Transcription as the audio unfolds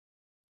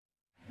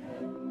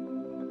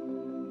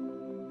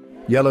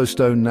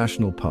Yellowstone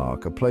National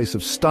Park, a place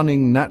of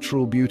stunning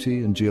natural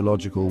beauty and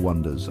geological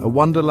wonders, a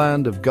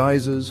wonderland of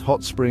geysers,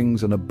 hot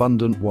springs, and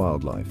abundant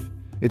wildlife.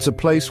 It's a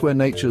place where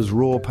nature's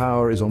raw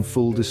power is on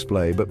full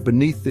display, but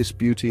beneath this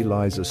beauty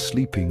lies a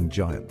sleeping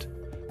giant.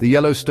 The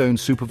Yellowstone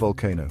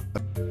Supervolcano.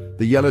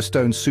 The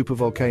Yellowstone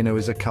Supervolcano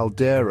is a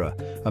caldera,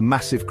 a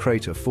massive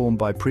crater formed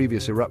by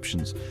previous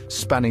eruptions,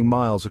 spanning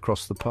miles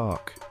across the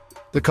park.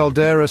 The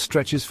caldera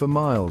stretches for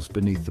miles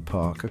beneath the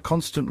park, a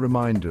constant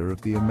reminder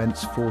of the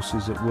immense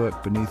forces at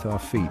work beneath our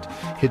feet,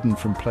 hidden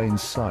from plain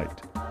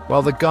sight.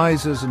 While the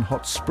geysers and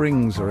hot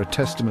springs are a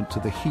testament to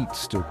the heat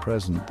still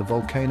present, the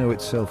volcano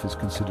itself is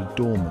considered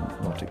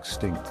dormant, not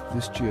extinct.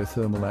 This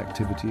geothermal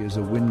activity is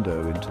a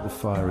window into the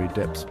fiery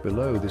depths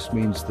below. This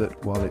means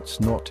that while it's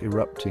not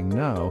erupting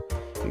now,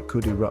 it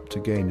could erupt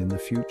again in the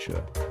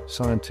future.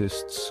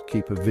 Scientists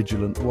keep a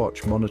vigilant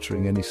watch,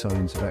 monitoring any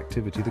signs of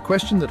activity. The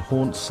question that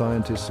haunts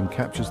scientists and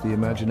captures the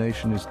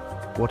imagination is,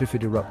 what if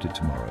it erupted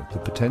tomorrow? The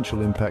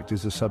potential impact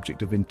is a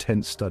subject of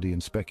intense study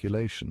and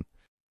speculation.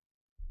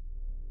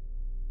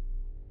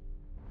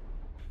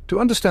 To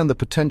understand the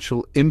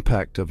potential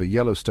impact of a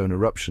Yellowstone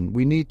eruption,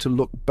 we need to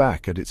look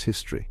back at its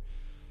history.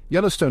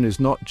 Yellowstone is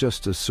not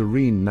just a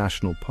serene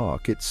national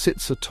park, it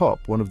sits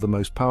atop one of the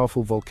most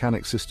powerful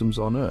volcanic systems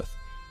on Earth.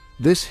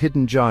 This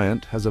hidden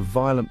giant has a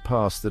violent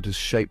past that has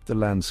shaped the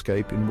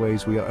landscape in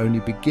ways we are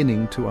only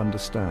beginning to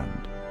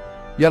understand.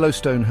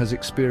 Yellowstone has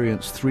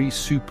experienced 3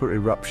 super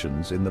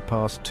eruptions in the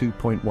past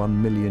 2.1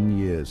 million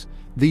years.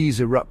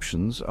 These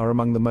eruptions are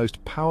among the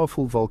most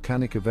powerful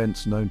volcanic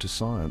events known to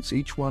science,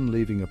 each one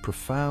leaving a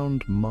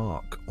profound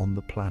mark on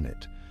the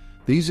planet.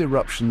 These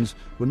eruptions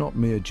were not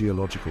mere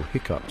geological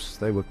hiccups,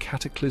 they were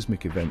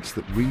cataclysmic events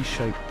that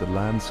reshaped the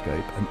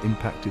landscape and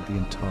impacted the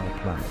entire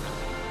planet.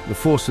 The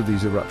force of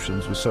these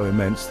eruptions was so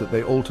immense that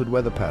they altered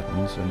weather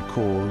patterns and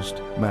caused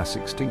mass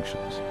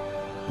extinctions.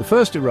 The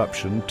first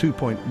eruption,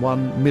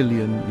 2.1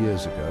 million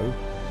years ago,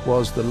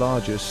 was the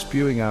largest,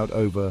 spewing out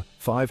over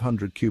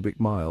 500 cubic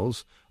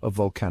miles of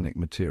volcanic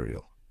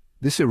material.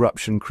 This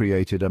eruption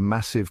created a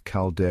massive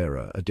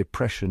caldera, a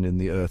depression in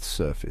the Earth's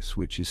surface,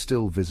 which is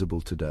still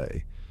visible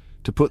today.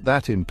 To put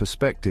that in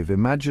perspective,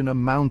 imagine a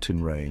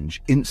mountain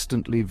range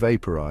instantly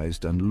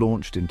vaporized and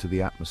launched into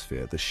the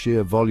atmosphere. The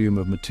sheer volume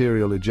of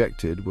material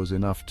ejected was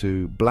enough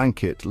to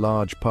blanket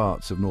large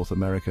parts of North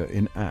America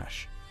in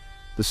ash.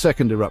 The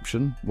second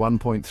eruption,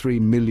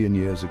 1.3 million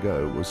years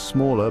ago, was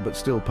smaller but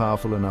still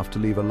powerful enough to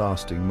leave a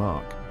lasting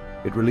mark.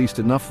 It released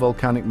enough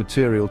volcanic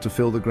material to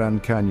fill the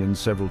Grand Canyon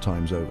several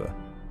times over.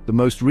 The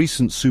most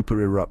recent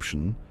super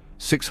eruption,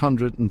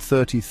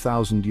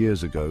 630,000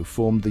 years ago,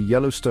 formed the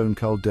Yellowstone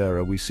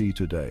caldera we see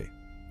today.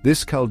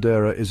 This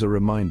caldera is a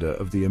reminder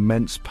of the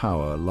immense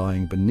power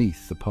lying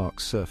beneath the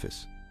park's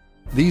surface.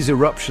 These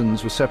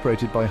eruptions were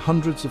separated by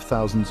hundreds of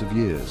thousands of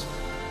years,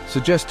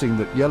 suggesting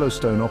that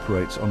Yellowstone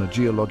operates on a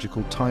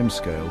geological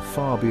timescale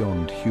far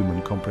beyond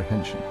human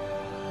comprehension.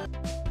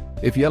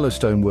 If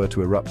Yellowstone were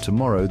to erupt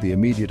tomorrow, the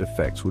immediate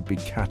effects would be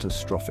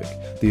catastrophic.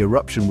 The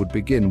eruption would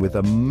begin with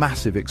a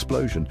massive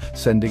explosion,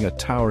 sending a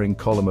towering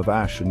column of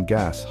ash and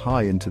gas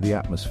high into the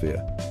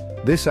atmosphere.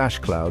 This ash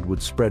cloud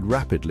would spread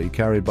rapidly,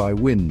 carried by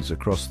winds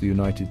across the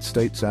United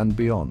States and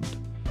beyond.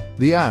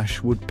 The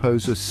ash would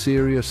pose a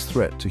serious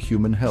threat to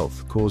human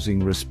health,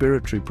 causing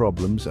respiratory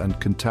problems and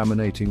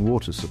contaminating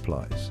water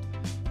supplies.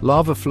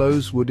 Lava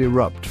flows would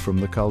erupt from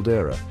the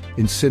caldera,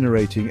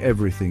 incinerating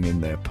everything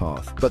in their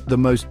path. But the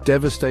most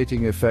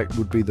devastating effect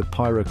would be the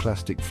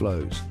pyroclastic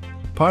flows.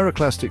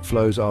 Pyroclastic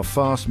flows are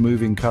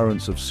fast-moving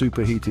currents of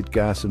superheated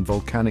gas and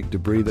volcanic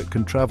debris that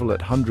can travel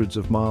at hundreds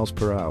of miles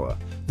per hour.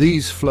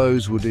 These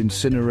flows would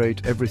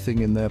incinerate everything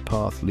in their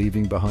path,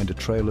 leaving behind a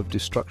trail of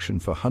destruction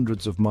for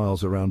hundreds of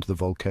miles around the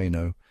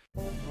volcano.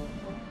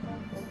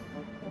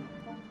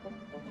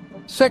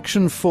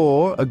 Section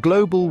 4. A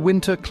global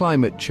winter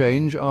climate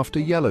change after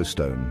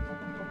Yellowstone.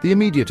 The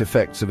immediate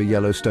effects of a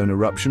Yellowstone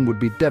eruption would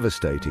be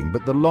devastating,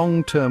 but the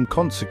long-term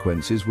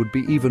consequences would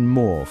be even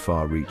more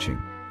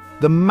far-reaching.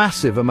 The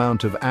massive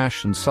amount of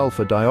ash and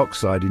sulfur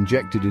dioxide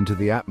injected into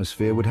the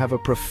atmosphere would have a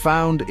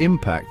profound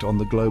impact on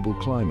the global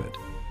climate.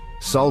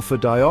 Sulfur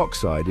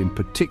dioxide in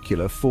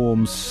particular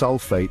forms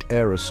sulfate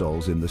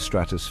aerosols in the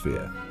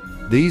stratosphere.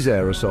 These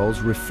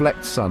aerosols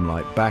reflect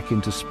sunlight back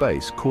into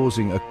space,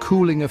 causing a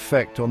cooling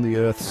effect on the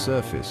Earth's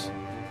surface.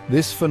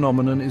 This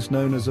phenomenon is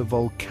known as a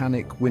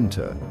volcanic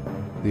winter.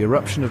 The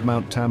eruption of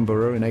Mount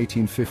Tambora in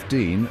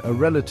 1815, a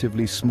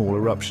relatively small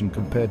eruption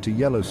compared to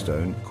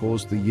Yellowstone,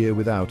 caused the year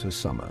without a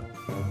summer.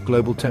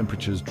 Global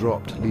temperatures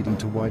dropped, leading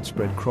to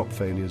widespread crop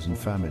failures and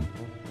famine.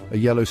 A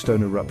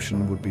Yellowstone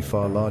eruption would be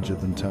far larger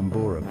than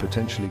Tambora,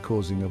 potentially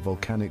causing a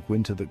volcanic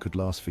winter that could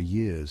last for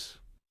years.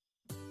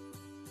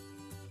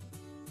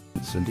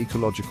 And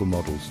ecological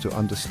models to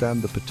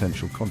understand the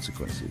potential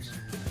consequences.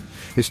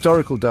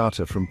 Historical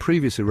data from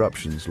previous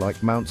eruptions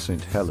like Mount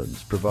St.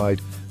 Helens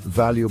provide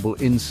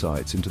valuable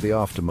insights into the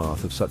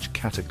aftermath of such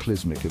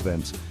cataclysmic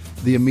events.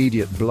 The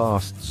immediate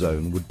blast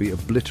zone would be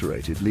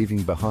obliterated,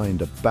 leaving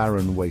behind a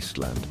barren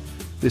wasteland.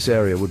 This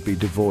area would be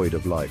devoid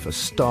of life, a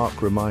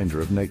stark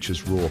reminder of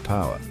nature's raw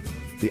power.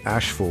 The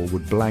ashfall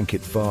would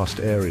blanket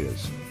vast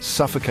areas,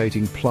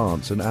 suffocating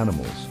plants and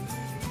animals.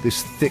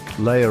 This thick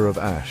layer of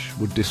ash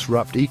would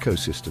disrupt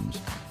ecosystems,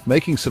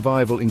 making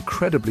survival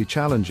incredibly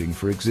challenging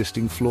for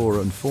existing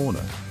flora and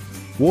fauna.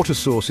 Water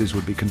sources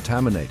would be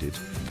contaminated,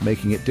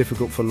 making it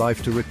difficult for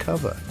life to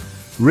recover.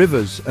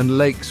 Rivers and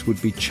lakes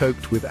would be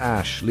choked with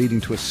ash,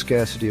 leading to a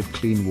scarcity of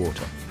clean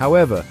water.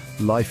 However,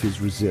 life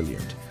is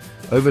resilient.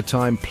 Over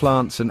time,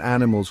 plants and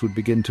animals would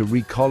begin to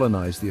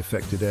recolonize the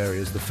affected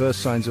areas. The first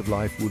signs of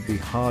life would be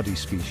hardy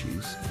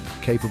species,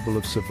 capable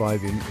of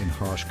surviving in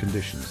harsh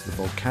conditions. The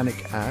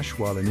volcanic ash,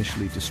 while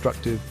initially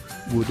destructive,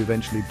 would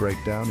eventually break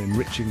down,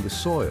 enriching the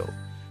soil.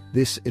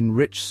 This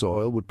enriched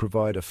soil would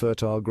provide a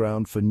fertile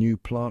ground for new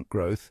plant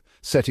growth,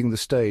 setting the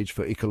stage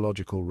for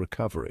ecological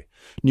recovery.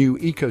 New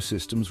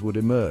ecosystems would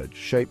emerge,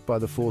 shaped by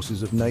the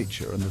forces of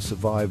nature and the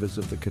survivors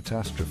of the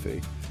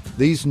catastrophe.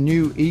 These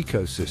new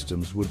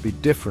ecosystems would be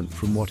different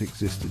from what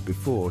existed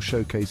before,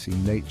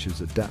 showcasing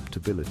nature's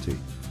adaptability.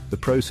 The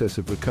process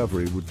of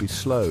recovery would be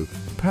slow,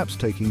 perhaps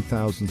taking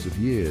thousands of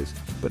years,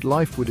 but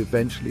life would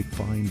eventually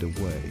find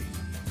a way.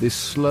 This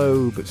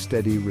slow but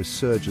steady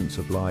resurgence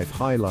of life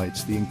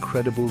highlights the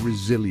incredible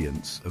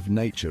resilience of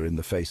nature in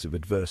the face of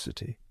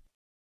adversity.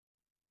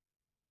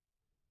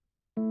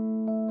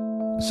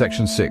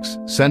 Section 6.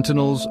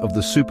 Sentinels of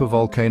the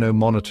Supervolcano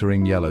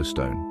monitoring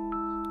Yellowstone.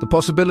 The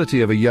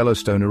possibility of a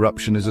Yellowstone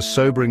eruption is a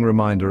sobering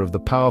reminder of the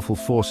powerful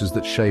forces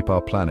that shape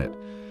our planet.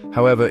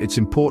 However, it's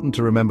important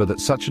to remember that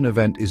such an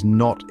event is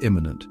not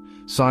imminent.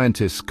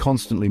 Scientists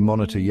constantly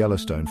monitor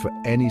Yellowstone for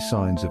any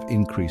signs of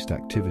increased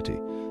activity.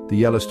 The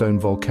Yellowstone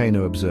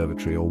Volcano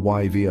Observatory, or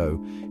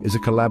YVO, is a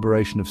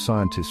collaboration of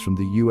scientists from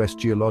the U.S.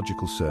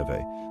 Geological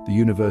Survey, the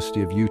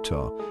University of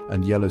Utah,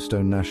 and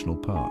Yellowstone National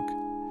Park.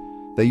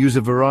 They use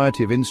a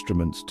variety of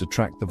instruments to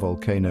track the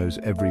volcano's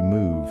every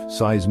move.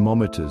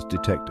 Seismometers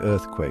detect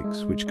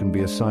earthquakes, which can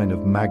be a sign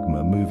of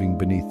magma moving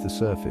beneath the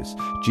surface.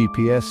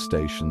 GPS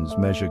stations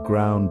measure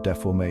ground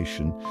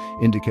deformation,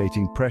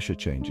 indicating pressure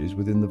changes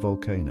within the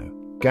volcano.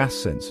 Gas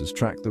sensors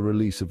track the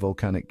release of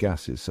volcanic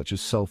gases, such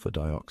as sulfur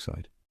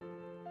dioxide.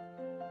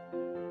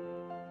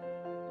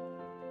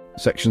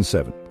 Section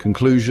 7.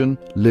 Conclusion: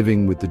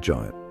 Living with the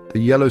Giant. The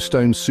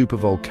Yellowstone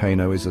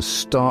Supervolcano is a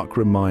stark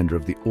reminder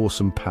of the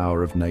awesome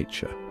power of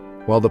nature.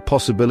 While the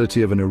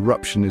possibility of an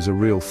eruption is a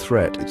real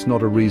threat, it's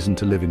not a reason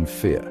to live in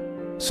fear.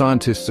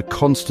 Scientists are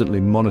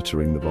constantly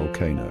monitoring the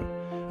volcano,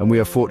 and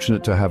we are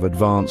fortunate to have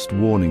advanced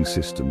warning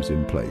systems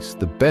in place.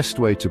 The best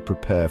way to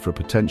prepare for a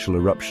potential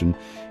eruption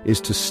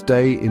is to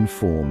stay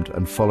informed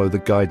and follow the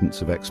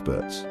guidance of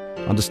experts.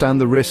 Understand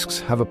the risks,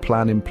 have a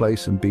plan in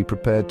place, and be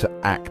prepared to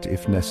act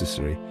if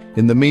necessary.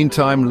 In the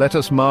meantime, let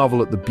us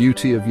marvel at the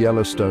beauty of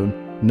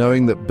Yellowstone,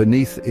 knowing that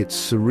beneath its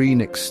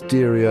serene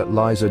exterior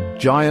lies a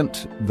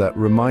giant that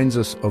reminds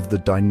us of the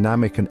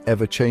dynamic and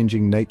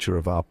ever-changing nature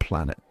of our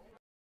planet.